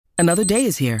Another day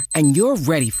is here, and you're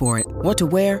ready for it. What to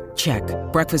wear? Check.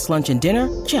 Breakfast, lunch, and dinner?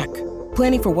 Check.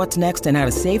 Planning for what's next and how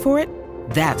to save for it?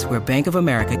 That's where Bank of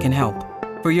America can help.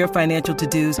 For your financial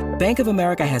to-dos, Bank of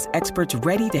America has experts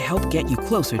ready to help get you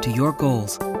closer to your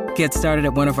goals. Get started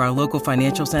at one of our local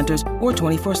financial centers or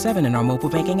 24/7 in our mobile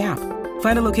banking app.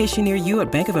 Find a location near you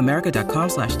at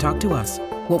bankofamerica.com/talktous.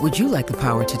 What would you like the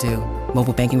power to do?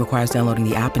 Mobile banking requires downloading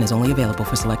the app and is only available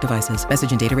for select devices.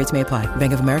 Message and data rates may apply.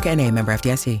 Bank of America N.A., member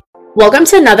FDIC. Welcome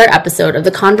to another episode of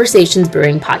the Conversations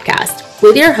Brewing podcast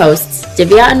with your hosts,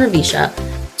 Divya and Ravisha,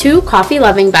 two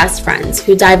coffee-loving best friends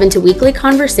who dive into weekly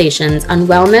conversations on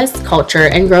wellness, culture,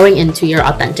 and growing into your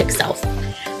authentic self.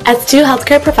 As two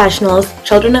healthcare professionals,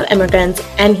 children of immigrants,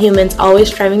 and humans always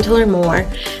striving to learn more,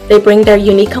 they bring their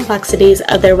unique complexities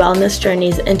of their wellness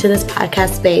journeys into this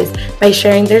podcast space by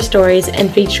sharing their stories and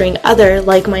featuring other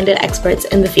like-minded experts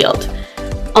in the field.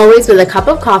 Always with a cup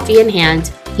of coffee in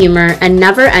hand, humor, and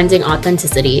never-ending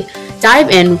authenticity, dive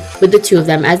in with the two of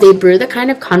them as they brew the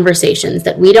kind of conversations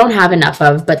that we don't have enough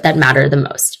of, but that matter the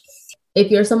most.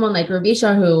 If you're someone like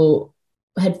Ravisha who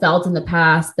had felt in the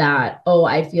past that,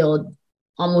 I feel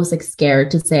almost like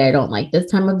scared to say I don't like this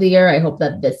time of the year, I hope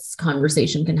that this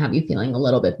conversation can have you feeling a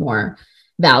little bit more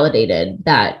validated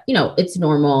that, it's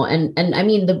normal. And I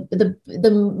mean, the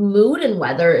mood and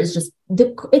weather is just,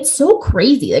 it's so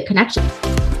crazy, the connection.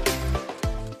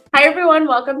 Hi, everyone.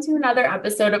 Welcome to another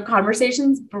episode of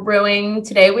Conversations Brewing.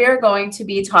 Today, we are going to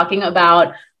be talking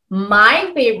about one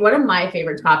of my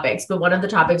favorite topics, but one of the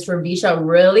topics Ravisha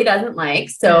really doesn't like.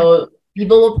 So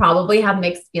people will probably have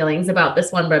mixed feelings about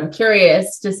this one, but I'm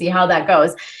curious to see how that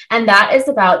goes. And that is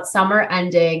about summer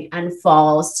ending and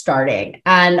fall starting.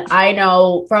 And I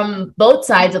know from both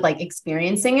sides of like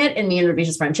experiencing it in me and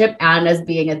Ravisha's friendship and as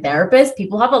being a therapist,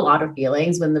 people have a lot of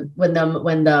feelings when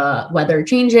the weather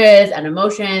changes and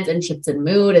emotions and shifts in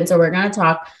mood. And so we're going to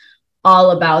talk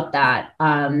all about that.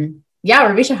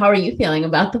 Ravisha, how are you feeling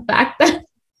about the fact that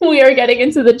we are getting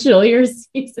into the chillier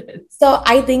season? So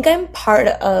I think I'm part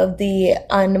of the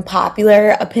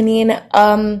unpopular opinion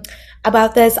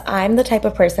about this. I'm the type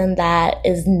of person that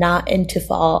is not into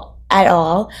fall at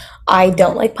all. I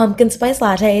don't like pumpkin spice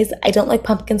lattes. I don't like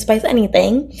pumpkin spice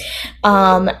anything.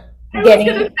 I was going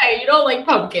to say, you don't like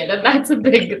pumpkin, and that's a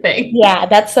big thing. Yeah,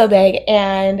 that's so big.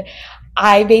 And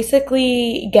I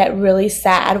basically get really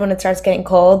sad when it starts getting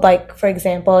cold. Like, for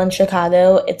example, in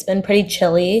Chicago, it's been pretty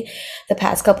chilly the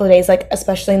past couple of days, like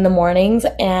especially in the mornings.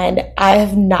 And I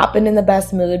have not been in the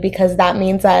best mood because that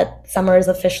means that summer is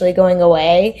officially going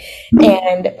away.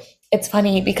 And it's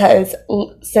funny because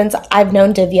since I've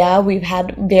known Divya, we've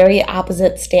had very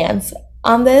opposite stance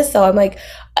on this. So I'm like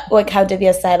how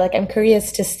Divya said, like, I'm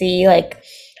curious to see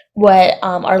what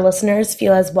our listeners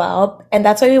feel as well. And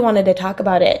that's why we wanted to talk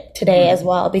about it today as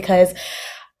well, because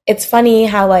it's funny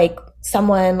how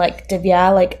someone like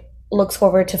Divya looks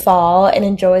forward to fall and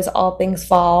enjoys all things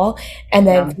fall. And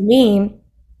then for me,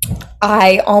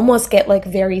 I almost get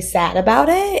very sad about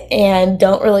it and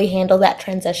don't really handle that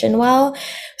transition well.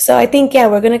 So I think,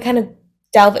 we're going to kind of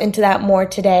delve into that more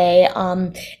today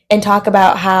and talk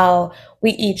about how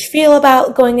we each feel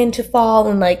about going into fall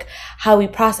and how we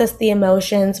process the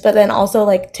emotions, but then also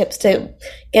tips to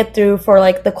get through for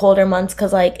the colder months.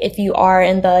 Cause if you are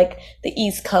in the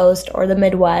East Coast or the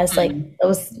Midwest,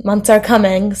 those months are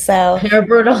coming. So they're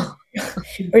brutal.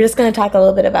 We're just going to talk a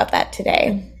little bit about that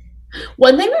today.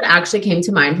 One thing that actually came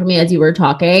to mind for me as you were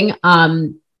talking,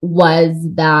 was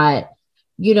that,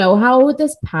 how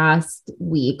this past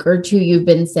week or two, you've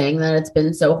been saying that it's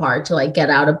been so hard to get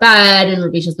out of bed, and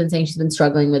Ravisha's been saying she's been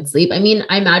struggling with sleep. I mean,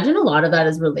 I imagine a lot of that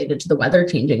is related to the weather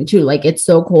changing too. It's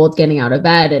so cold getting out of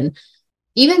bed, and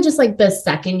even just the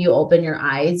second you open your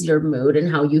eyes, your mood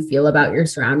and how you feel about your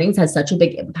surroundings has such a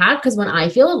big impact. Because when I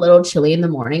feel a little chilly in the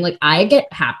morning, I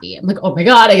get happy. I'm like, oh my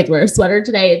God, I get to wear a sweater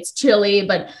today. It's chilly,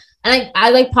 and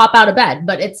I pop out of bed.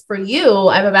 But it's for you,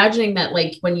 I'm imagining that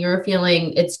when you're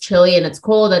feeling it's chilly and it's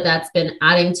cold, that's been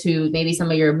adding to maybe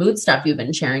some of your mood stuff you've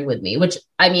been sharing with me, which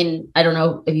I mean, I don't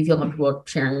know if you feel comfortable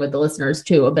sharing with the listeners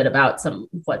too, a bit about some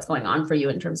what's going on for you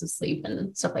in terms of sleep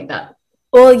and stuff like that.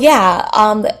 Well, yeah,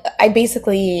 I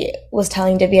basically was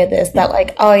telling Divya this, that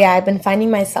I've been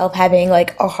finding myself having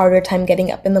a harder time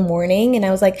getting up in the morning. And I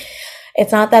was like,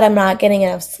 it's not that I'm not getting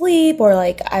enough sleep or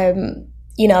I'm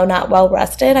not well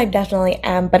rested. I definitely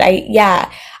am. But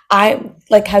I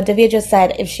like how Divya just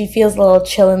said, if she feels a little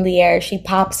chill in the air, she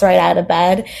pops right out of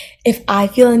bed. If I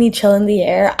feel any chill in the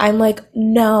air, I'm like,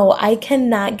 no, I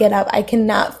cannot get up. I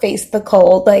cannot face the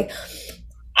cold.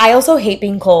 I also hate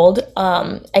being cold.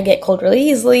 I get cold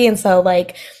really easily. And so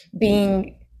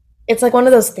being it's like one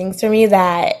of those things for me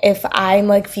that if I'm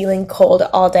like feeling cold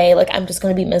all day, like I'm just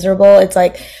going to be miserable. It's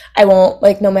like I won't,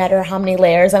 like, no matter how many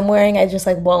layers I'm wearing, I just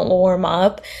like won't warm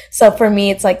up. So for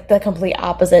me, it's like the complete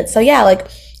opposite. So yeah, like,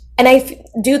 and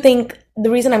do think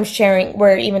the reason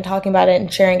we're even talking about it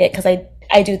and sharing it, because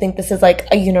I do think this is like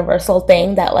a universal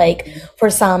thing that like for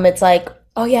some it's like,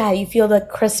 oh yeah, you feel the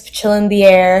crisp chill in the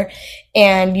air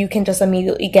and you can just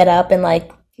immediately get up and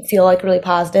like feel like really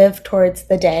positive towards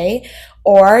the day.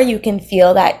 Or you can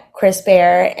feel that crisp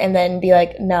air and then be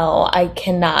like, no, I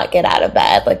cannot get out of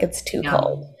bed. Like it's too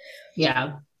cold.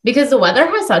 Yeah. Because the weather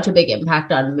has such a big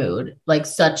impact on mood, like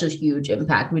such a huge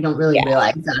impact. We don't really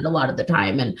realize that a lot of the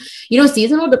time. And,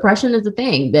 seasonal depression is a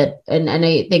thing and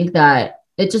I think that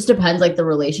it just depends like the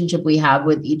relationship we have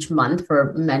with each month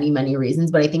for many, many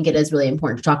reasons. But I think it is really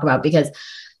important to talk about because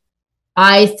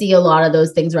I see a lot of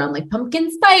those things around like pumpkin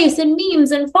spice and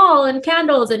memes and fall and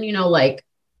candles and, like,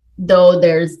 though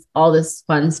there's all this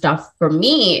fun stuff for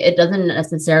me, it doesn't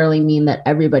necessarily mean that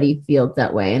everybody feels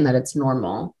that way and that it's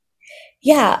normal.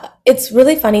 Yeah, it's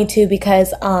really funny too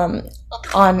because on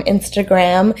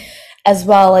Instagram as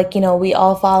well, like, we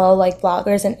all follow like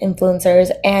bloggers and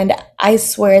influencers, and I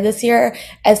swear this year,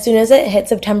 as soon as it hit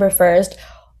September 1st,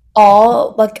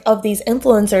 all like of these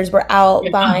influencers were out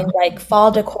buying like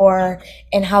fall decor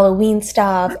and Halloween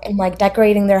stuff and like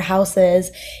decorating their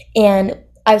houses. And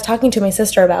I was talking to my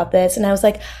sister about this and I was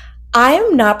like, I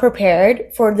am not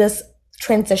prepared for this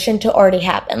transition to already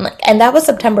happen. Like, and that was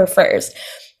September 1st.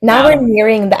 Now we're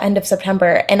nearing the end of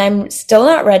September and I'm still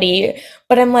not ready,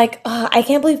 but I'm like, I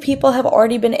can't believe people have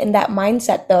already been in that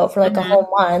mindset though for like a whole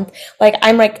month. Like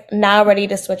I'm like now ready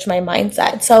to switch my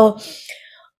mindset. So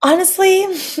honestly,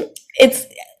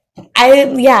 I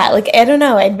don't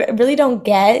know. I really don't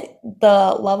get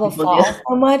the love of fall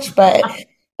so much, but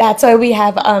that's why we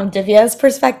have Divya's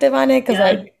perspective on it, because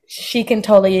like she can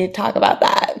totally talk about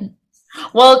that.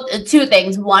 Well, two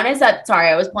things. One is that, sorry,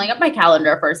 I was pulling up my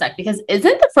calendar for a sec because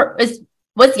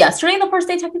was yesterday the first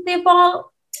day technically of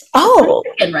fall? Oh,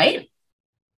 right?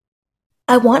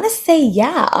 I want to say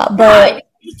yeah, but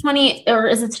it's 20, or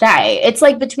is it today? It's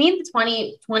like between the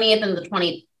 20th and the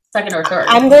 22nd or 3rd.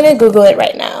 I'm going to Google it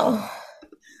right now.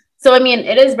 So, I mean,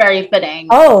 it is very fitting.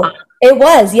 Oh, it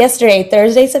was yesterday,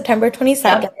 Thursday, September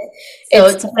 22nd. Yep. So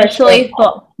it's officially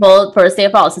first day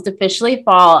of fall. So it's officially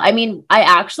fall. I mean, I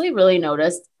actually really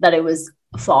noticed that it was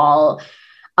fall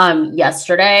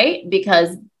yesterday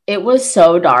because it was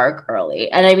so dark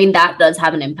early. And I mean, that does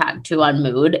have an impact too on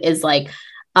mood, is like,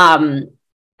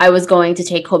 I was going to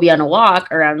take Kobe on a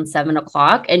walk around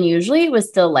 7:00, and usually it was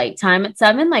still light time at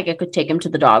 7. Like I could take him to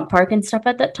the dog park and stuff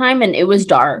at that time. And it was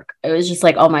dark. It was just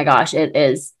like, oh my gosh,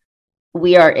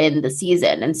 we are in the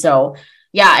season. And so,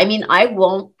 yeah, I mean, I'm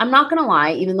not going to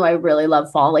lie, even though I really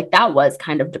love fall, like that was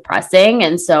kind of depressing.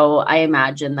 And so I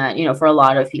imagine that, for a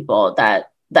lot of people that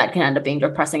can end up being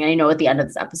depressing. And I know at the end of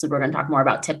this episode, we're going to talk more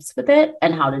about tips with it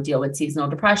and how to deal with seasonal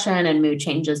depression and mood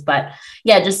changes. But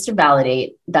yeah, just to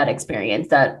validate that experience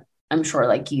that I'm sure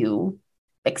like you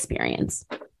experience.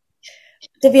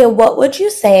 Divya, what would you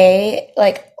say,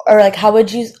 like, or like, how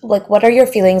would you, like, what are your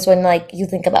feelings when like you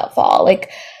think about fall?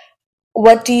 Like,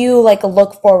 what do you like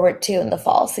look forward to in the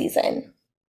fall season?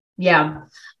 Yeah.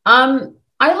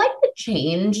 I like the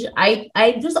change.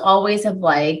 I just always have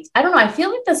liked, I don't know, I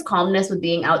feel like this calmness with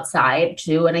being outside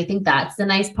too. And I think that's the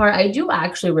nice part. I do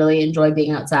actually really enjoy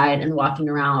being outside and walking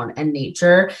around and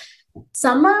nature.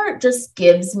 Summer just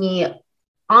gives me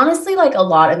honestly like a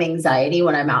lot of anxiety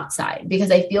when I'm outside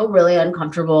because I feel really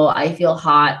uncomfortable. I feel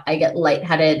hot. I get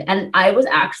lightheaded. And I was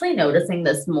actually noticing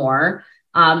this more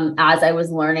as I was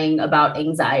learning about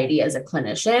anxiety as a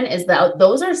clinician, is that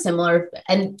those are similar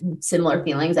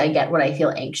feelings I get when I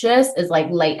feel anxious, is like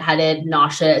lightheaded,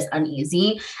 nauseous,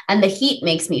 uneasy. And the heat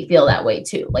makes me feel that way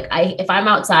too. Like if I'm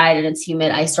outside and it's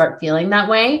humid, I start feeling that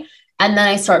way. And then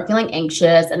I start feeling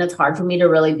anxious and it's hard for me to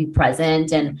really be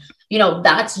present. And,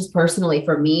 that's just personally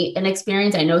for me an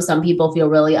experience. I know some people feel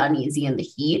really uneasy in the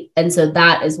heat. And so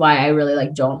that is why I really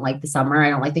don't like the summer. I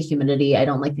don't like the humidity. I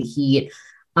don't like the heat.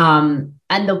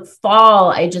 And the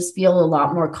fall, I just feel a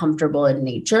lot more comfortable in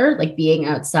nature, like being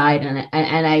outside, and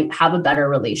I have a better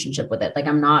relationship with it. Like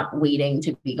I'm not waiting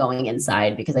to be going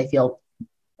inside because I feel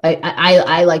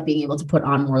I like being able to put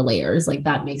on more layers. Like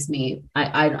that makes me,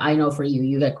 I know for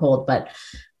you get cold, but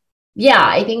yeah,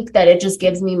 I think that it just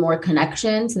gives me more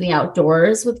connection to the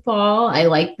outdoors with fall. I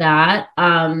like that.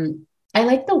 I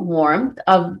like the warmth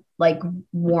of like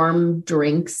warm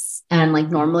drinks. And like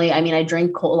normally, I mean, I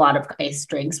drink a lot of iced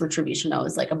drinks, which Ravisha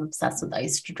knows, like I'm obsessed with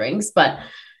iced drinks, but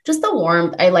just the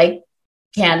warmth. I like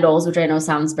candles, which I know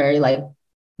sounds very like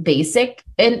basic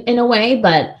in a way,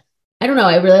 but I don't know.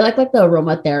 I really like the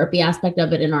aromatherapy aspect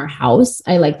of it in our house.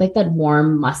 I like that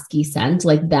warm, musky scent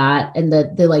like that. And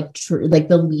the like, like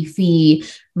the leafy,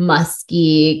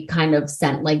 musky kind of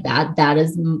scent like that.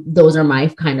 Those are my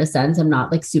kind of scents. I'm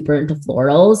not like super into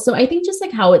florals. So I think just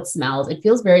like how it smells, it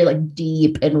feels very like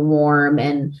deep and warm.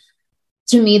 And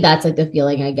to me, that's like the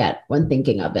feeling I get when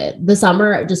thinking of it. The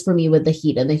summer, just for me with the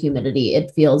heat and the humidity,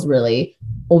 it feels really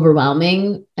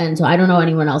overwhelming. And so I don't know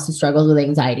anyone else who struggles with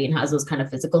anxiety and has those kind of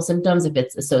physical symptoms if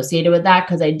it's associated with that.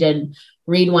 Cause I did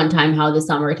read one time how the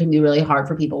summer can be really hard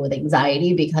for people with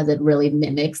anxiety because it really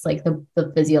mimics like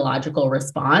the physiological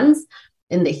response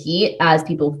in the heat as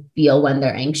people feel when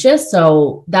they're anxious.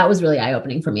 So that was really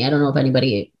eye-opening for me. I don't know if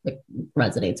anybody like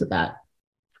resonates with that.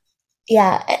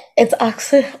 Yeah, it's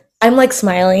actually, I'm like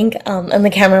smiling on the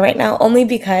camera right now only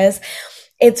because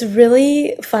it's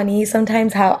really funny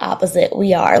sometimes how opposite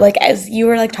we are. Like as you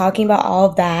were like talking about all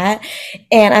of that,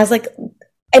 and I was like,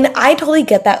 and I totally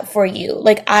get that for you.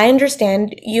 Like I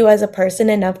understand you as a person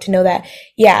enough to know that,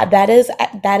 yeah, that is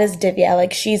Divya.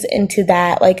 Like she's into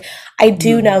that. Like I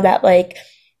do know that like,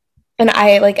 and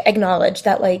I like acknowledge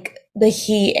that like the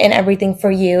heat and everything for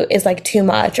you is like too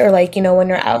much, or like, you know, when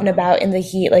you're out and about in the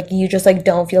heat, like you just like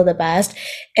don't feel the best.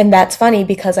 And that's funny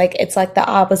because like it's like the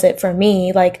opposite for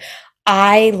me. Like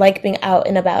I like being out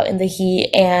and about in the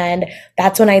heat, and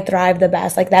that's when I thrive the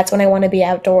best. Like that's when I want to be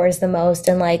outdoors the most.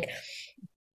 And like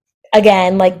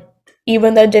again, like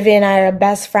even though Divya and I are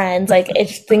best friends, like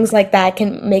it's things like that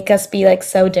can make us be like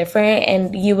so different,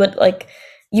 and you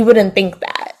wouldn't think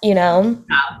that, you know?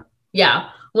 Yeah.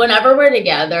 Whenever we're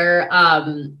together,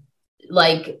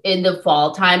 like in the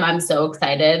fall time, I'm so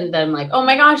excited. Then I'm like, oh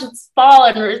my gosh, it's fall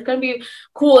and it's gonna be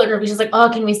cool. And Ruby's just like, oh,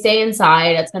 can we stay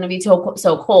inside? It's gonna be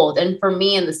so cold. And for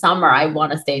me in the summer, I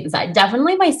want to stay inside.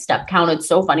 Definitely my step count. It's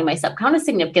so funny. My step count is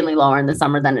significantly lower in the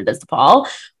summer than it is the fall,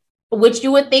 which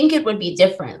you would think it would be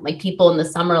different. Like people in the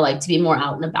summer like to be more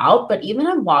out and about, but even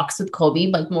on walks with Kobe,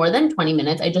 like more than 20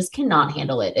 minutes, I just cannot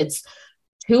handle it. It's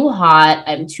too hot.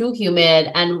 I'm too humid.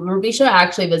 And Rubisha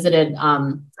actually visited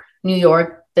New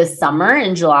York this summer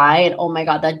in July. And oh my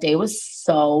God, that day was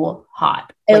so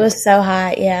hot. It was so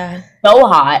hot. Yeah. So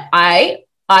hot. I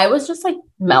was just like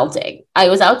melting. I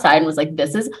was outside and was like,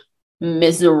 this is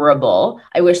miserable.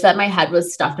 I wish that my head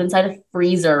was stuffed inside a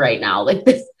freezer right now. Like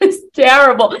this is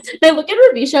terrible. And I look at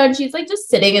Rubisha and she's like just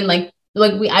sitting and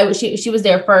she was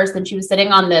there first and she was sitting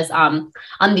on this on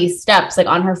these steps like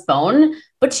on her phone,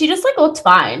 but she just like looked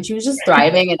fine. She was just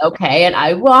thriving and okay. And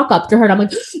I walk up to her and I'm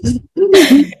like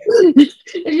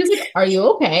and she's like, are you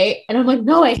okay? And I'm like,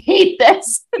 no, I hate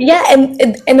this. Yeah,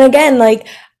 and again, like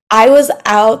I was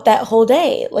out that whole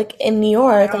day, like in New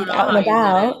York, like out and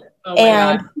about,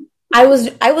 and God.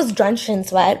 I was drenched in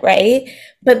sweat, right?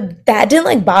 But that didn't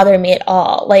like bother me at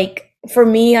all. Like for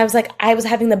me, I was like, I was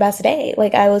having the best day.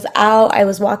 Like I was out, I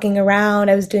was walking around,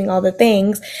 I was doing all the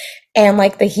things, and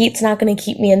like the heat's not going to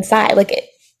keep me inside. Like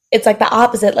it's like the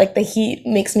opposite. Like the heat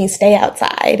makes me stay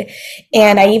outside.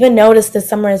 And I even noticed this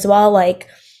summer as well, like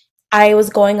I was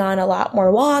going on a lot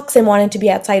more walks and wanted to be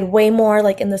outside way more,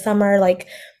 like in the summer, like,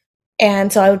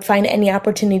 and so I would find any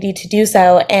opportunity to do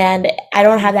so. And I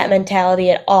don't have that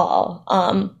mentality at all.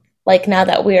 Like now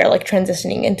that we're like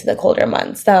transitioning into the colder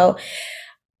months. So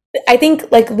I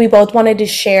think like we both wanted to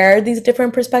share these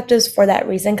different perspectives for that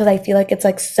reason, because I feel like it's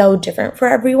like so different for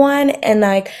everyone. And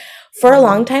like for a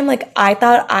long time, like I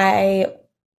thought I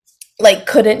like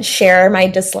couldn't share my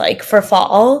dislike for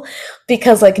fall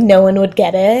because like no one would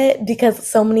get it, because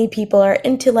so many people are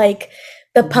into like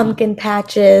the pumpkin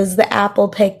patches, the apple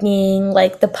picking,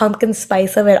 like the pumpkin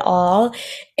spice of it all.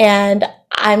 And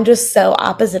I'm just so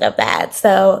opposite of that.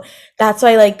 So that's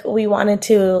why like we wanted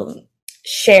to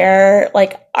share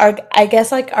like I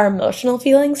guess like our emotional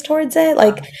feelings towards it.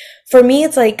 Like for me,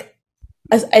 it's like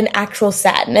an actual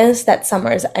sadness that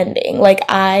summer is ending. Like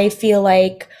I feel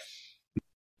like,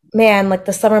 man, like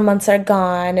the summer months are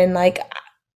gone, and like,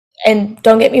 and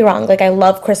don't get me wrong, like I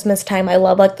love Christmas time, I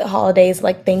love like the holidays,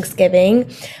 like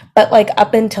Thanksgiving, but like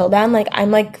up until then, like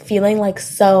I'm like feeling like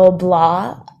so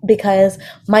blah because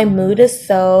my mood is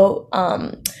so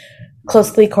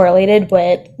closely correlated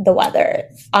with the weather.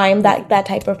 I'm that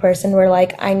type of person where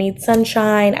like I need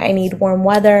sunshine, I need warm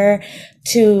weather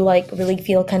to like really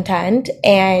feel content.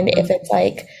 And if it's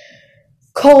like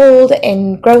cold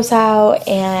and gross out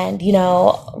and, you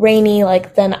know, rainy,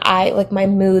 like then I like my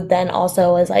mood then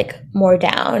also is like more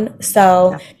down.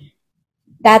 So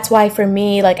that's why for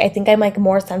me, like I think I'm like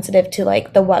more sensitive to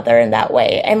like the weather in that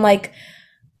way. And like,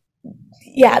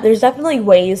 yeah, there's definitely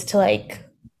ways to like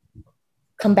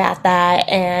combat that.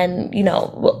 And, you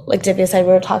know, like Divya said,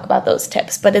 we'll talk about those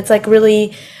tips, but it's like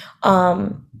really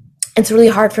it's really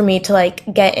hard for me to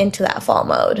like get into that fall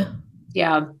mode.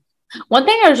 Yeah. One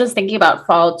thing I was just thinking about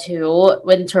fall too,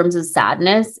 in terms of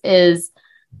sadness, is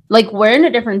like we're in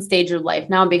a different stage of life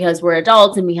now because we're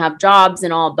adults and we have jobs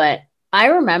and all. But I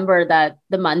remember that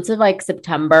the months of like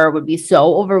September would be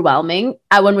so overwhelming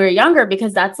when we were younger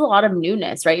because that's a lot of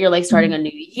newness, right? You're like starting a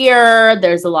new year.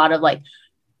 There's a lot of like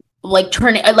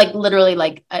turning, like literally,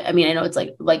 like I mean, I know it's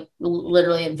like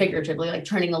literally and figuratively, like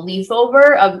turning a leaf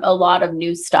over of a lot of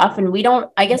new stuff. And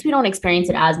I guess we don't experience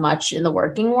it as much in the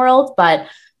working world, but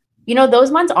you know,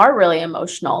 those months are really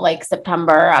emotional, like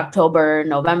September, October,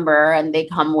 November, and they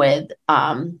come with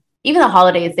even the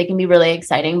holidays. They can be really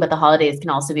exciting, but the holidays can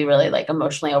also be really like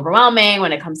emotionally overwhelming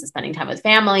when it comes to spending time with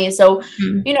family. So,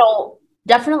 you know,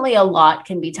 definitely a lot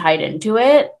can be tied into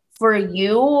it. For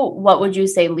you, what would you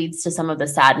say leads to some of the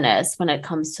sadness when it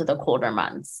comes to the colder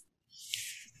months?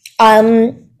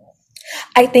 I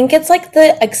think it's like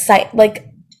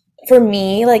for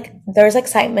me, like there's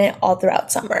excitement all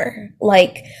throughout summer.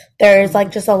 Like there's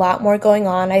like just a lot more going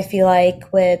on, I feel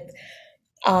like, with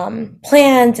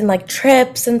plans and like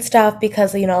trips and stuff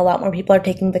because, you know, a lot more people are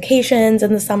taking vacations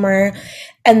in the summer.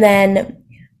 And then,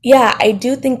 yeah, I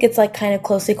do think it's like kind of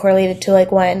closely correlated to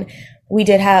like when we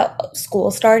did have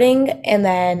school starting, and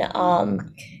then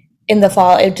in the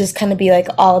fall it just kind of be like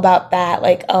all about that,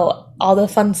 like, oh, all the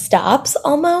fun stops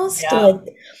almost. Yeah. Like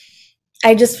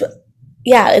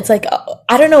it's like,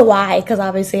 I don't know why, because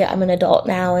obviously I'm an adult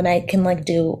now and I can like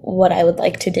do what I would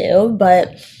like to do,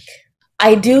 but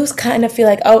I do kind of feel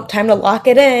like, oh, time to lock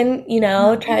it in, you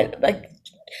know, try to like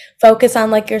focus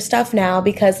on like your stuff now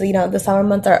because, you know, the summer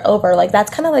months are over. Like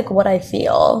that's kind of like what I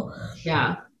feel.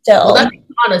 Yeah. Still. Well, that makes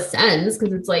a lot of sense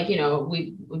because it's like, you know,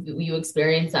 you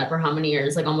experienced that for how many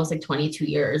years? Like almost like 22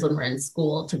 years when we're in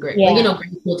school to grade, like, you know,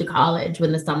 grade school to college,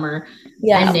 when the summer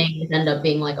ending end up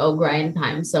being like, oh, grind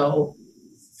time. So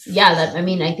yeah,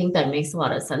 I think that makes a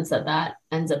lot of sense that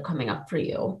ends up coming up for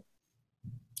you.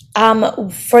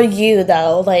 For you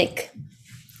though, like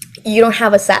you don't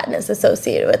have a sadness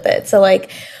associated with it. So like,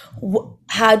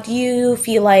 how do you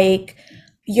feel like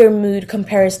your mood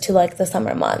compares to like the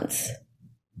summer months?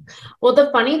 Well,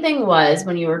 the funny thing was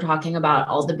when you were talking about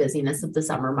all the busyness of the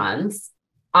summer months,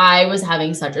 I was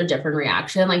having such a different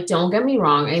reaction. Like, don't get me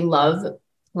wrong, I love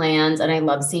plans and I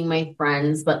love seeing my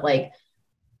friends, but like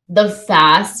the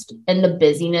fast and the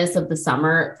busyness of the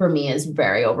summer for me is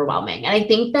very overwhelming. And I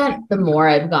think that the more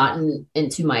I've gotten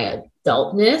into my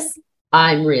adultness,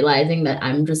 I'm realizing that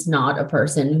I'm just not a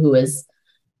person who is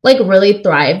like really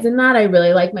thrives in that. I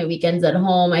really like my weekends at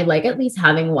home. I like at least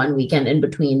having one weekend in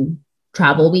between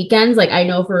travel weekends. Like I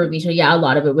know for Ravisha, a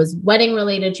lot of it was wedding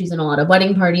related. She's in a lot of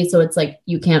wedding parties. So it's like,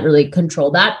 you can't really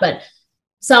control that. But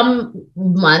some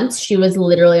months she was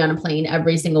literally on a plane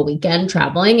every single weekend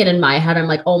traveling. And in my head, I'm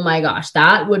like, oh my gosh,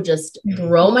 that would just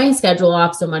throw my schedule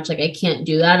off so much. Like I can't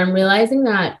do that. I'm realizing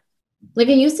that, like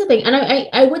I used to think, and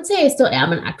I would say I still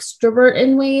am an extrovert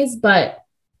in ways, but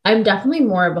I'm definitely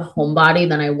more of a homebody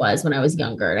than I was when I was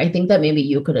younger. And I think that maybe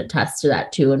you could attest to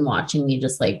that too, and watching me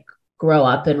just like grow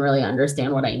up and really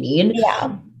understand what I need.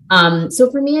 Yeah. So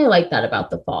for me, I like that about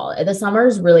the fall. The summer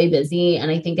is really busy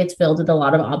and I think it's filled with a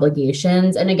lot of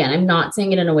obligations. And again, I'm not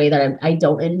saying it in a way that I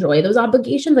don't enjoy those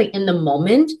obligations. Like in the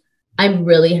moment, I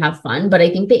really have fun, but I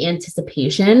think the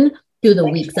anticipation through the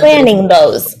weeks planning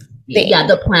those things. Yeah,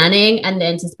 the planning and the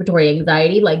anticipatory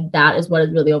anxiety, like that is what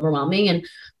is really overwhelming. And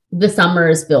the summer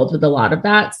is filled with a lot of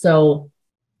that. So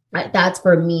that's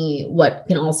for me what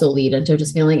can also lead into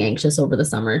just feeling anxious over the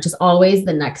summer. Just always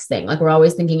the next thing. Like we're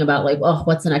always thinking about like, oh,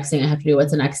 what's the next thing I have to do?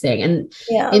 What's the next thing? And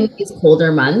in these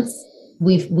colder months,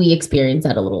 we experience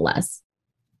that a little less.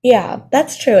 Yeah,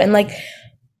 that's true. And like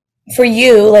for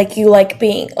you, like you like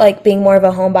being more of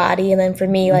a homebody. And then for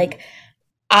me, like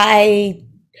I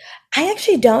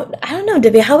actually I don't know,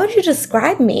 Divya, how would you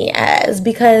describe me as?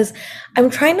 Because I'm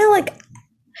trying to like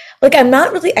I'm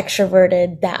not really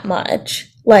extroverted that much.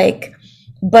 Like,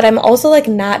 but I'm also like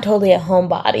not totally a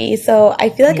homebody. So I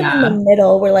feel like I'm in the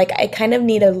middle where like I kind of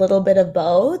need a little bit of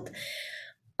both.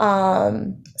 So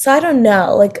I don't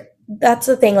know. Like that's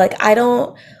the thing. Like I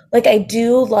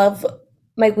do love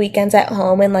my weekends at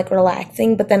home and like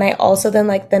relaxing, but then I also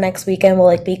like the next weekend will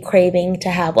like be craving to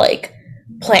have like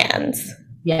plans.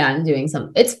 Yeah, and doing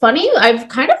some. It's funny. I've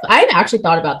actually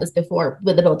thought about this before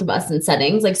with the both of us in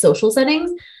settings, like social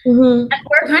settings. Mm-hmm.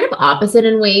 We're kind of opposite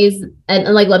in ways.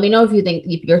 And like, let me know if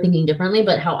you're thinking differently,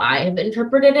 but how I have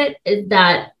interpreted it is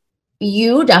that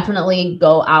you definitely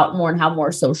go out more and have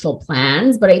more social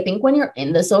plans. But I think when you're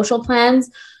in the social plans,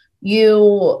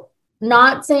 you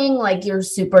not saying like you're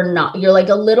like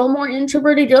a little more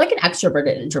introverted. You're like an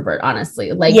extroverted introvert,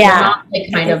 honestly. Like you're not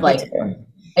like kind of like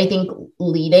I think,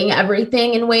 leading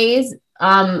everything in ways.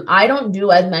 I don't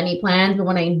do as many plans, but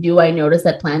when I do, I notice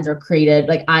that plans are created.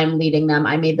 Like I'm leading them.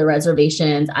 I made the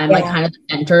reservations. I'm like kind of the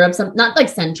center of some, not like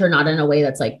center, not in a way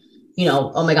that's like,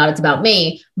 oh my God, it's about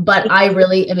me, but I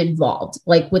really am involved.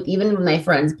 Like with even when my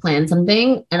friends plan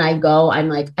something and I go, I'm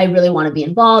like, I really want to be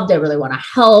involved. I really want to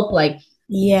help. Like,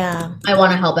 yeah, I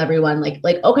want to help everyone. Like,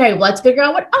 okay, let's figure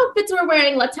out what outfits we're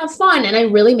wearing. Let's have fun. And I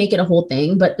really make it a whole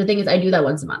thing. But the thing is, I do that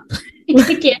once a month. I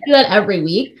can't do that every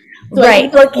week. So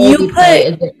right. Like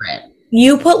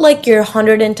you put like your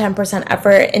 110%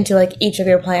 effort into like each of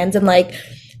your plans. And like,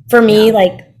 for me,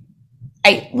 like,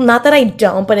 not that I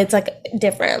don't, but it's like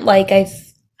different. Like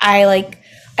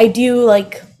I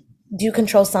do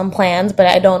control some plans, but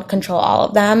I don't control all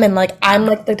of them. And like, I'm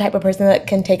like the type of person that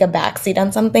can take a backseat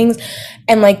on some things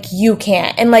and like you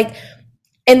can't. And like,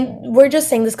 and we're just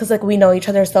saying this because like we know each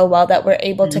other so well that we're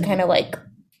able to kind of like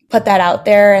put that out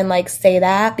there and like say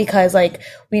that because like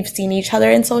we've seen each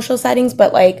other in social settings,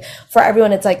 but like for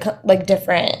everyone it's like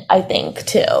different, I think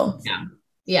too.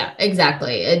 Yeah,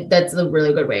 exactly. That's a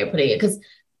really good way of putting it because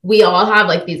we all have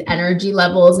like these energy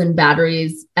levels and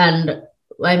batteries. And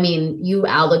I mean, you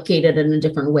allocate it in a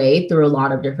different way through a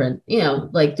lot of different,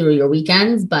 like through your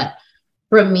weekends. But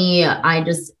for me, I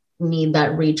just need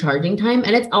that recharging time.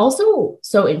 And it's also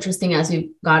so interesting as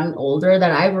we've gotten older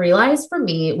that I've realized for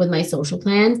me with my social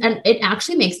plans, and it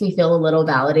actually makes me feel a little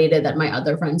validated that my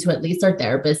other friends who at least are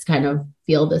therapists kind of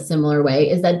feel the similar way,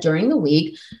 is that during the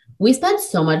week, we spend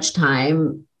so much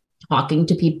time talking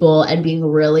to people and being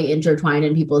really intertwined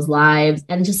in people's lives.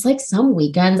 And just like some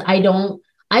weekends, I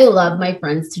love my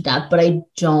friends to death, but I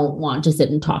don't want to sit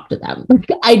and talk to them.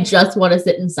 I just want to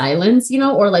sit in silence,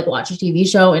 or like watch a TV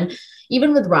show. And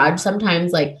even with Raj,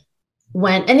 sometimes like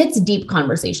and it's deep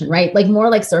conversation, right? Like more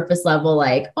like surface level,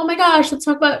 like, oh my gosh, let's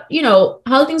talk about,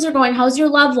 how things are going. How's your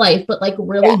love life? But like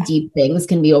really deep things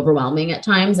can be overwhelming at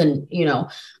times. And,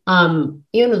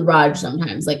 even with Raj,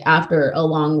 sometimes like after a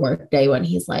long work day when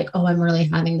he's like, oh, I'm really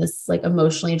having this like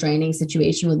emotionally draining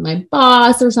situation with my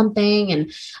boss or something.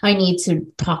 And I need to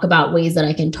talk about ways that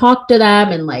I can talk to them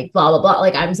and like, blah, blah, blah.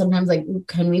 Like I'm sometimes like,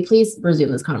 can we please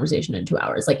resume this conversation in 2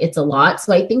 hours? Like it's a lot.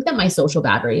 So I think that my social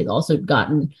battery has also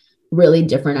gotten really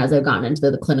different as I've gotten into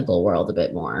the clinical world a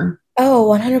bit more.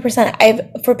 Oh,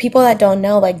 100%. For people that don't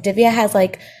know, like Divya has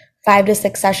like 5 to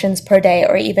 6 sessions per day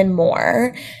or even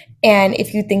more. And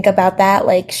if you think about that,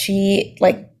 like she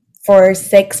like for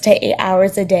 6 to 8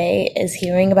 hours a day is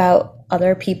hearing about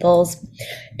other people's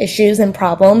issues and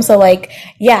problems. So like,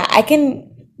 yeah, I can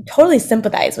totally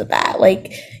sympathize with that.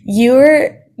 Like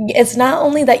it's not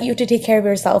only that you have to take care of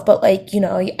yourself, but like,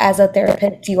 as a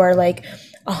therapist, you are like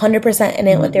 100% in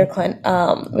it with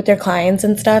your clients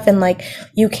and stuff. And like,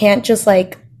 you can't just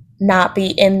like not be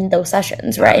in those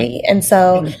sessions. Right. And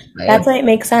so that's why it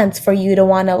makes sense for you to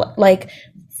want to like,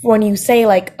 when you say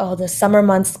like, oh, the summer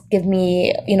months give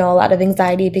me, a lot of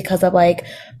anxiety because of like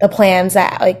the plans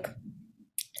that like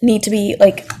need to be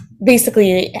like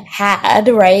basically had,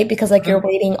 right? Because like you're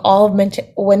waiting all of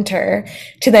winter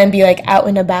to then be like out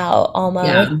and about almost.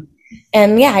 Yeah.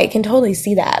 And yeah, I can totally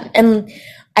see that. And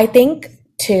I think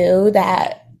too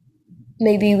that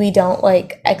maybe we don't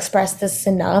like express this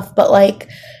enough, but like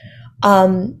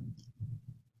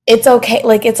it's okay.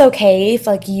 Like it's okay if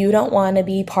like you don't want to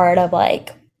be part of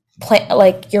like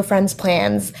like your friends'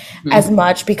 plans as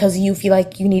much because you feel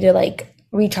like you need to like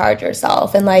recharge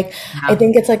yourself. And like I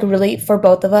think it's like really for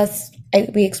both of us,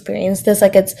 we experience this,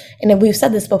 like it's, and we've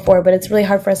said this before, but it's really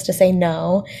hard for us to say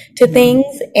no to things.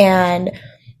 And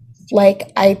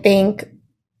like I think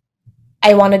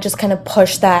I want to just kind of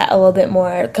push that a little bit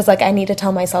more because like I need to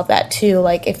tell myself that too.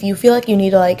 Like if you feel like you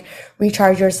need to like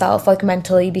recharge yourself like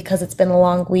mentally because it's been a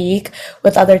long week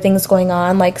with other things going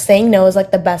on, like saying no is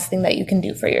like the best thing that you can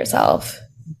do for yourself.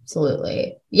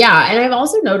 Absolutely. Yeah. And I've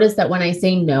also noticed that when I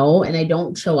say no and I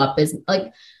don't show up as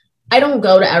like, I don't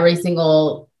go to every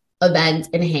single event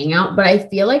and hang out, but I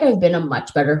feel like I've been a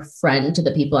much better friend to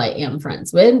the people I am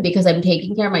friends with because I'm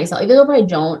taking care of myself. Even though if I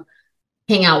don't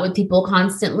hang out with people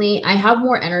constantly, I have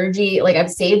more energy. Like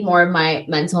I've saved more of my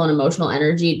mental and emotional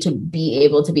energy to be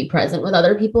able to be present with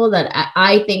other people, that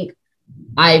I think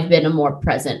I've been a more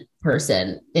present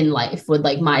person in life with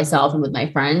like myself and with my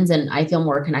friends. And I feel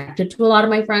more connected to a lot of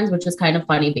my friends, which is kind of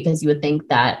funny because you would think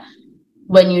that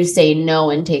when you say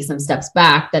no and take some steps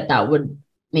back, that would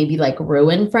maybe like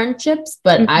ruin friendships.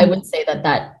 But I would say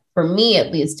that for me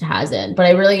at least hasn't. But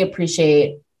I really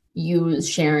appreciate you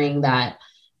sharing that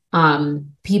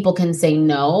people can say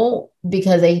no,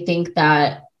 because I think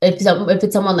that if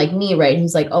it's someone like me, right,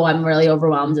 who's like, oh, I'm really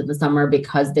overwhelmed in the summer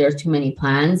because there's too many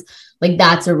plans, like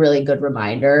that's a really good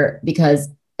reminder, because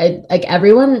like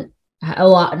everyone, a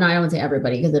lot, no, I don't want to say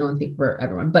everybody because I don't speak for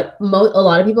everyone, but a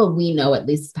lot of people we know at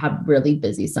least have really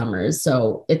busy summers.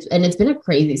 So it's been a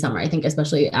crazy summer, I think,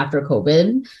 especially after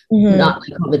COVID, not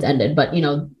like COVID's ended, but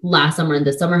last summer and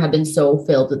this summer have been so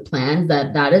filled with plans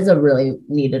that is a really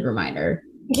needed reminder.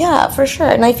 Yeah, for sure.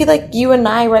 And I feel like you and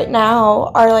I right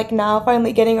now are like now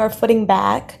finally getting our footing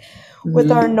back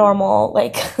with our normal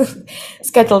like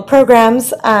scheduled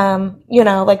programs,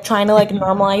 like trying to like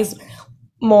normalize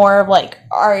more of like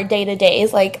our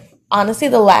day-to-days. Like honestly,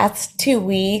 the last 2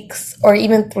 weeks or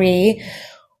even 3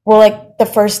 were like the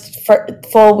first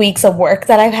full weeks of work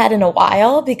that I've had in a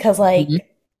while because like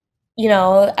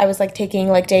I was like taking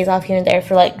like days off here and there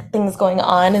for like things going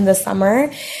on in the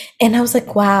summer, and I was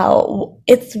like, wow,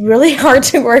 it's really hard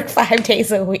to work 5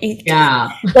 days a week.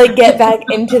 Yeah, like get back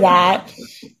into that.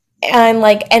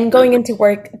 And going into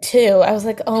work too, I was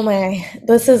like, oh my,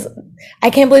 I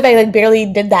can't believe I like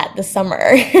barely did that this summer.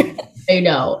 I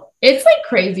know. It's like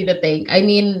crazy to think. I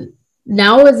mean,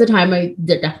 now is the time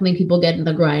definitely people get in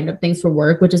the grind of things for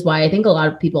work, which is why I think a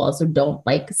lot of people also don't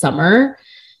like summer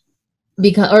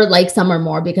like summer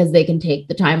more because they can take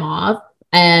the time off.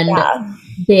 And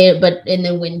but in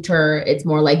the winter, it's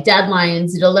more like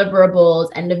deadlines, deliverables,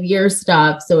 end of year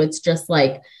stuff. So it's just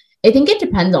like, I think it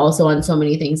depends also on so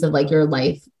many things of like your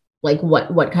life, like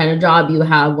what kind of job you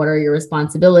have, what are your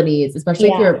responsibilities, especially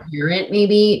if you're a parent,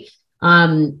 maybe,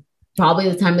 probably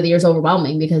the time of the year is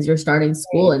overwhelming because you're starting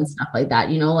school and stuff like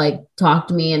that, like talk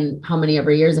to me and how many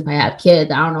ever years, if I have kids,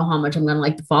 I don't know how much I'm going to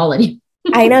like the fall anymore.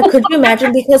 I know. Could you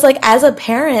imagine? Because like as a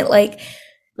parent, like,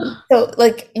 so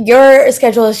like your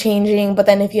schedule is changing, but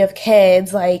then if you have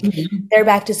kids, like they're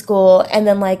back to school and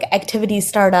then like activities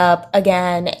start up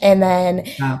again. And then,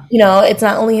 it's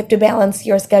not only you have to balance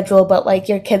your schedule, but like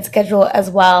your kid's schedule as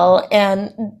well.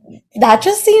 And that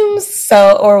just seems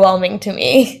so overwhelming to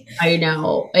me. I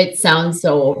know. It sounds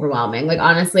so overwhelming. Like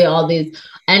honestly,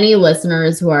 any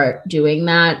listeners who are doing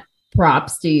that,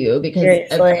 props to you because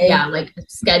like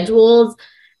schedules,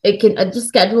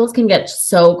 schedules can get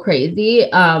so crazy.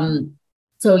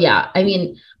 So yeah, I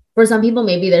mean, for some people,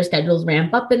 maybe their schedules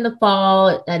ramp up in the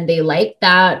fall and they like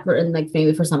that. And like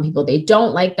maybe for some people, they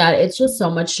don't like that. It's just so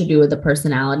much to do with the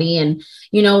personality. And,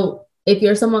 if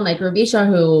you're someone like Ravisha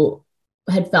who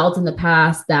had felt in the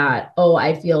past that, oh,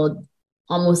 I feel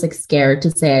almost like scared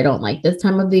to say I don't like this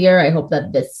time of the year, I hope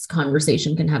that this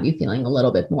conversation can have you feeling a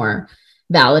little bit more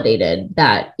validated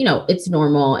that it's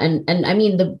normal. And I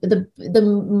mean the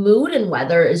mood and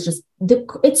weather is just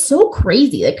it's so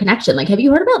crazy, the connection. Like, have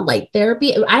you heard about light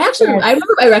therapy? I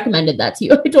remember I recommended that to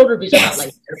you. I told Ravisha about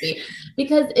light therapy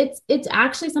because it's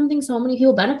actually something so many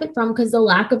people benefit from, because the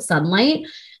lack of sunlight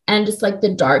and just like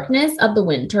the darkness of the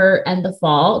winter and the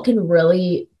fall can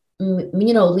really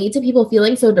lead to people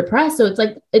feeling so depressed. So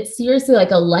it's seriously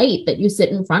like a light that you sit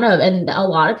in front of, and a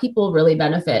lot of people really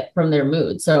benefit from their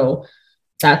mood. So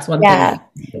that's one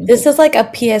thing. This is like a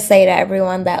PSA to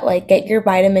everyone that like get your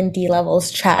vitamin D levels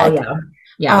checked.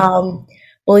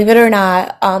 Believe it or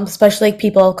not, especially like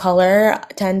people of color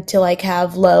tend to like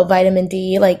have low vitamin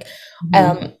D, like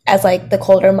as like the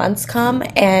colder months come,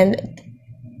 and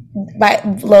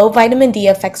low vitamin D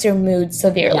affects your mood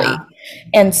severely.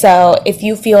 And so if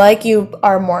you feel like you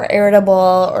are more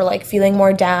irritable or like feeling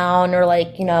more down or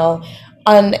like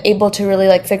unable to really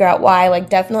like figure out why, like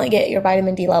definitely get your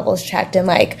vitamin D levels checked. And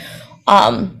like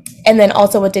and then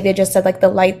also what Divya just said, like the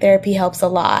light therapy helps a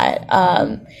lot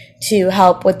to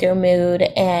help with your mood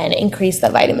and increase the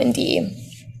vitamin D.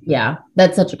 Yeah,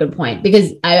 that's such a good point,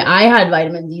 because I had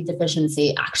vitamin D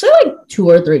deficiency actually like 2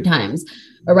 or 3 times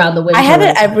around the winter. I had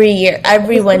it every year,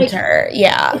 every winter.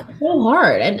 It's so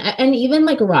hard. And even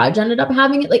like Raj ended up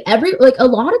having it. Like a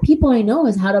lot of people I know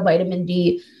has had a vitamin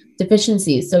D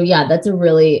deficiency. So yeah, that's a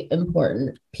really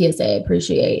important PSA. I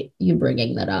appreciate you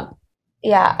bringing that up.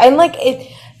 Yeah. And like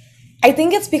I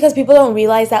think it's because people don't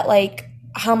realize that like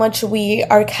how much we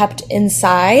are kept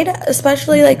inside,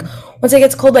 especially like once it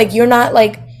gets cold, like you're not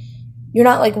like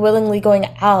willingly going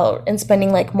out and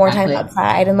spending like more time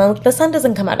outside, and then the sun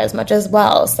doesn't come out as much as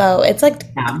well. So it's like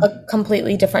a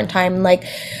completely different time. Like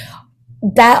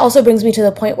that also brings me to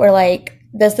the point where like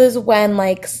this is when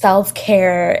like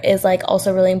self-care is like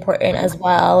also really important as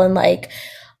well. And like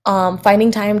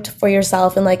finding time for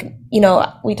yourself, and like,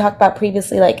 we talked about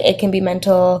previously, like it can be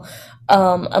mental,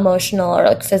 emotional, or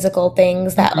like physical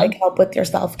things that like help with your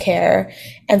self-care.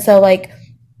 And so like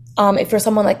if you're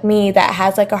someone like me that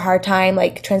has like a hard time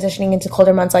like transitioning into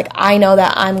colder months, like I know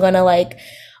that I'm gonna like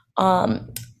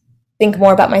think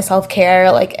more about my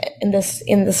self-care like in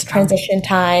this transition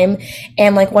time.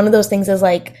 And like one of those things is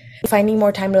like finding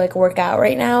more time to like work out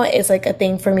right now is like a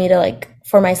thing for me to like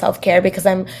for my self-care, because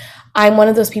I'm one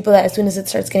of those people that as soon as it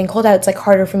starts getting cold out, it's like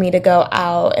harder for me to go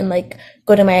out and like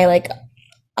go to my like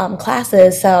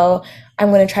classes. So I'm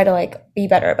going to try to like be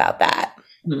better about that.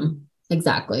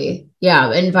 Exactly.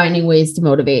 Yeah. And finding ways to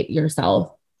motivate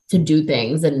yourself to do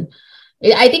things. And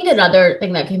I think another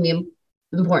thing that can be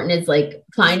important is like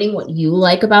finding what you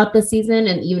like about the season.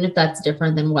 And even if that's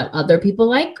different than what other people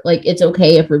like it's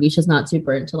okay if Ravisha's not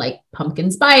super into like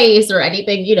pumpkin spice or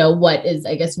anything, you know, what is,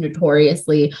 I guess,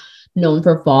 notoriously known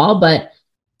for fall, but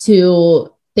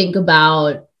to think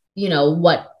about, you know,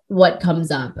 what comes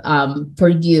up for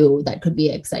you that could be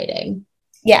exciting.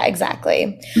 Yeah,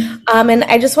 exactly. And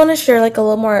I just want to share like a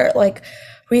little more like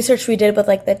research we did with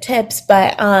like the tips,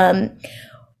 but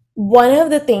one of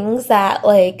the things that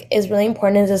like is really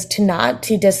important is to not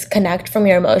to disconnect from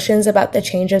your emotions about the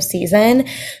change of season.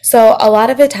 So a lot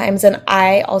of the times, and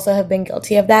I also have been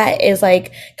guilty of that, is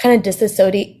like kind of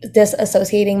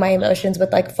disassociating my emotions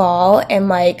with like fall and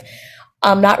like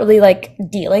not really like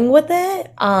dealing with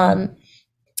it.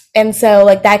 And so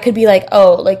like that could be like,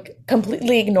 oh, like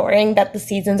completely ignoring that the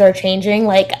seasons are changing.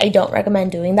 Like I don't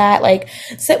recommend doing that. Like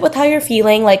sit with how you're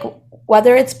feeling, like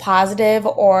whether it's positive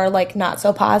or like not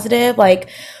so positive. Like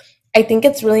I think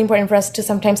it's really important for us to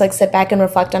sometimes like sit back and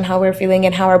reflect on how we're feeling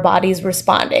and how our body's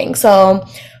responding. So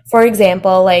for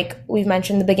example, like we've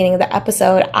mentioned in the beginning of the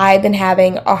episode, I've been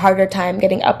having a harder time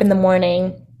getting up in the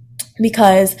morning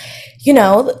because, you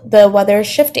know, the weather is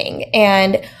shifting.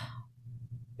 And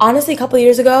honestly, a couple of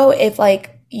years ago, if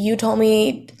like you told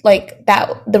me like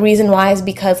that the reason why is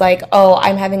because like, oh,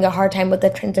 I'm having a hard time with the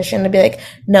transition, I'd be like,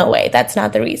 no way, that's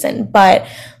not the reason. But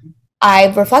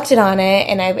I've reflected on it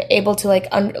and I'm able to like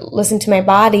listen to my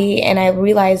body, and I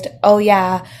realized, oh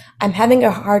yeah, I'm having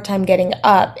a hard time getting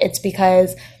up. It's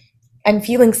because I'm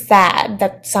feeling sad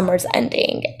that summer's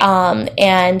ending.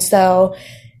 And so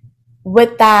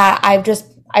with that,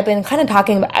 I've been kind of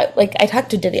talking about, like, I talk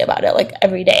to Divya about it like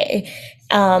every day.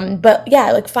 But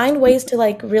yeah, like find ways to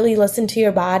like really listen to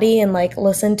your body and like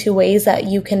listen to ways that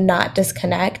you cannot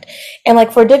disconnect. And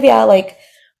like for Divya, like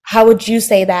how would you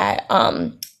say that,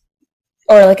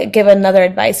 or like give another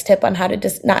advice tip on how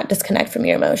to not disconnect from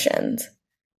your emotions?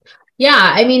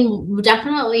 Yeah, I mean,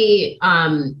 definitely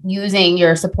using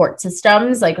your support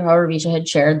systems, like how Ravisha had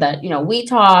shared that, you know, we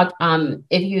talk,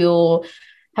 if you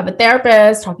have a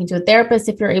therapist, talking to a therapist,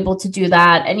 if you're able to do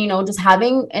that, and, you know, just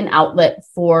having an outlet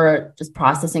for just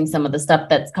processing some of the stuff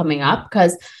that's coming up.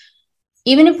 Because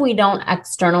even if we don't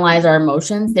externalize our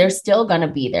emotions, they're still going to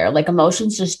be there. Like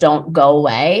emotions just don't go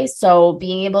away. So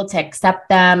being able to accept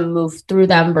them, move through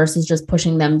them versus just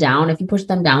pushing them down. If you push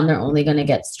them down, they're only going to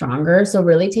get stronger. So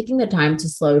really taking the time to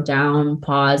slow down,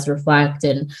 pause, reflect.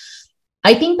 And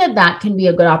I think that that can be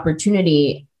a good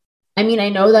opportunity. I mean, I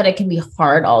know that it can be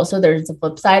hard also. There's a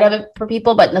flip side of it for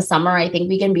people, but in the summer, I think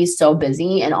we can be so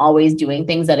busy and always doing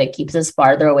things that it keeps us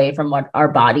farther away from what our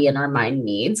body and our mind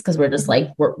needs. Cause we're just like,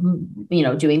 we're, you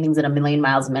know, doing things at a million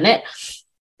miles a minute.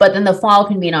 But then the fall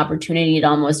can be an opportunity to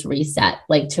almost reset,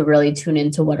 like to really tune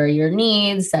into what are your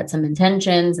needs, set some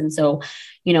intentions. And so,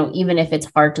 you know, even if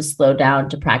it's hard to slow down,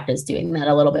 to practice doing that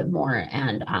a little bit more.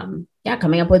 And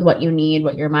coming up with what you need,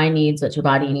 what your mind needs, what your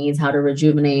body needs, how to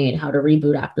rejuvenate, how to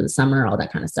reboot after the summer, all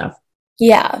that kind of stuff.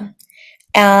 Yeah.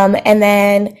 And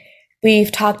then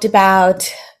we've talked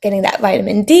about getting that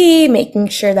vitamin D, making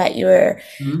sure that you're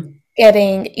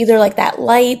getting either like that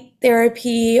light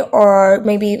therapy, or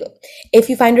maybe if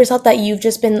you find yourself that you've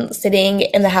just been sitting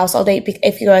in the house all day,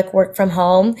 if you like work from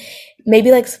home,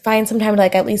 maybe like find some time to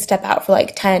like at least step out for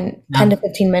like 10 to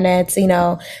 15 minutes, you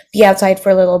know, be outside for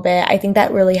a little bit. I think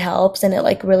that really helps, and it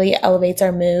like really elevates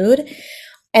our mood.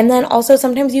 And then also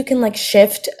sometimes you can like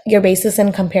shift your basis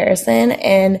in comparison.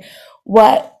 And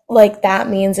what like that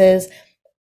means is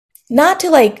not to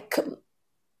like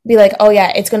be like, oh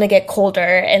yeah, it's going to get colder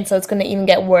and so it's going to even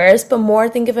get worse, but more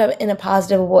think of it in a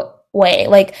positive way.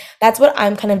 Like that's what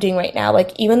I'm kind of doing right now.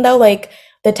 Like even though like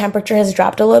the temperature has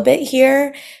dropped a little bit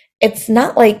here, it's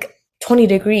not like 20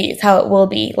 degrees how it will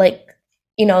be like,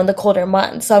 you know, in the colder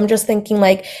months. So I'm just thinking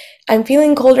like, I'm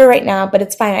feeling colder right now, but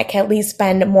it's fine. I can at least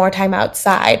spend more time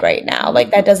outside right now. Like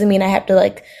that doesn't mean I have to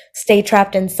like stay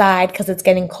trapped inside because it's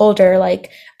getting colder. Like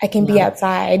I can be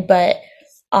outside, but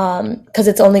because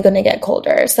it's only going to get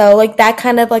colder. So like that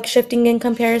kind of like shifting in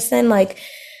comparison, like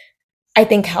I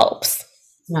think helps.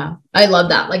 Yeah, I love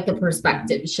that. Like the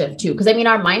perspective shift too. Cause I mean,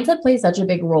 our mindset plays such a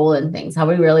big role in things, how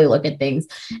we really look at things,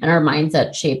 and our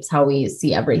mindset shapes how we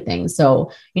see everything.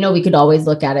 So, you know, we could always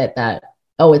look at it that,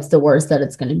 oh, it's the worst that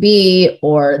it's going to be,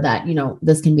 or that, you know,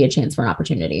 this can be a chance for an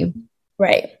opportunity.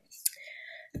 Right.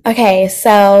 Okay.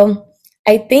 So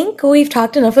I think we've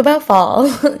talked enough about fall.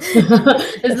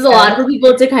 This is a lot for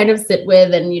people to kind of sit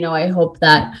with. And, I hope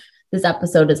that this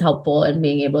episode is helpful in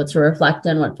being able to reflect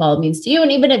on what fall means to you.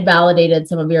 And even it validated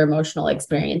some of your emotional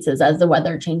experiences as the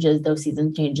weather changes. Those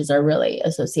season changes are really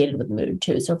associated with mood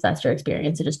too. So if that's your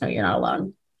experience, just know you're not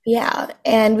alone. Yeah.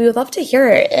 And we would love to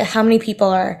hear how many people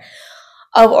or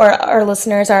our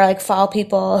listeners are like fall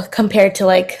people compared to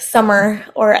like summer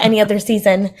or any other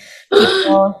season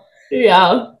people.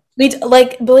 Yeah. We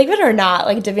like, believe it or not,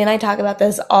 like Divya and I talk about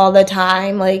this all the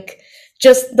time, like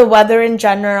just the weather in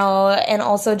general, and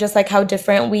also just like how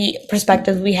different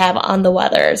perspectives we have on the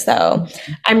weather. So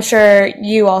I'm sure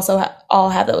you also all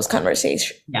have those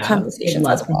conversations. I'd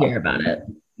love to hear about it.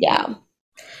 Yeah.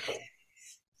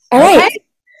 All right.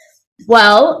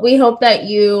 Well, we hope that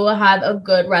you have a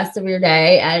good rest of your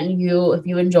day, and if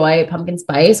you enjoy pumpkin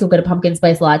spice, go get a pumpkin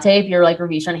spice latte. If you're like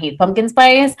Ravisha and hates pumpkin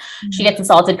spice, she gets a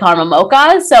salted caramel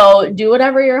mocha. So do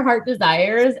whatever your heart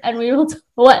desires, and we will.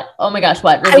 What? Oh my gosh!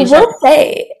 What? Ravisha? I will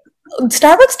say,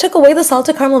 Starbucks took away the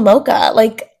salted caramel mocha.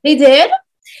 Like they did.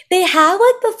 They have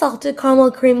like the salted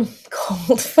caramel cream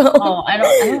cold foam. Oh, I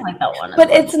don't like that one. But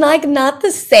it's like not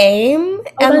the same.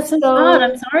 Oh, that's so sad.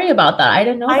 I'm sorry about that. I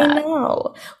didn't know that. I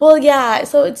know. Well, yeah.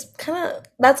 So it's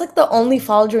that's like the only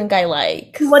fall drink I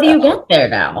like. What do you get there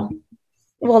now?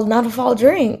 Well, not a fall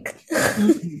drink.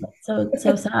 So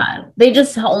sad. They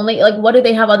just only what do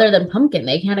they have other than pumpkin?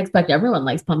 They can't expect everyone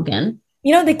likes pumpkin.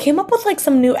 They came up with like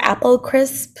some new apple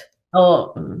crisp.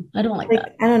 Oh, I don't like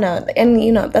that. I don't know.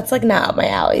 And, that's like not up my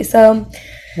alley. So,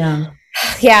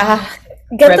 yeah.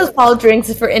 Get those fall drinks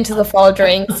if we're into the fall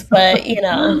drinks. But,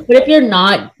 But if you're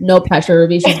not, no pressure.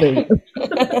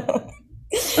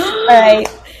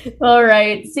 All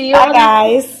right. See you. Bye,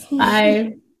 guys.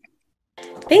 Bye.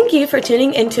 Thank you for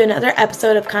tuning into another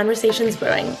episode of Conversations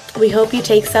Brewing. We hope you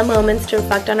take some moments to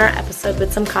reflect on our episode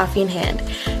with some coffee in hand.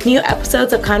 New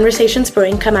episodes of Conversations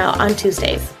Brewing come out on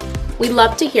Tuesdays. We'd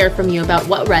love to hear from you about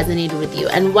what resonated with you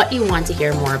and what you want to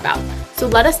hear more about. So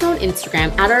let us know on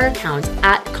Instagram at our account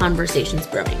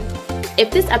 @ConversationsBrewing.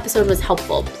 If this episode was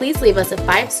helpful, please leave us a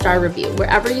 5-star review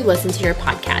wherever you listen to your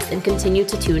podcast and continue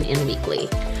to tune in weekly.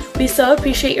 We so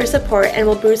appreciate your support, and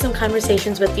we'll brew some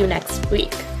conversations with you next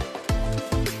week.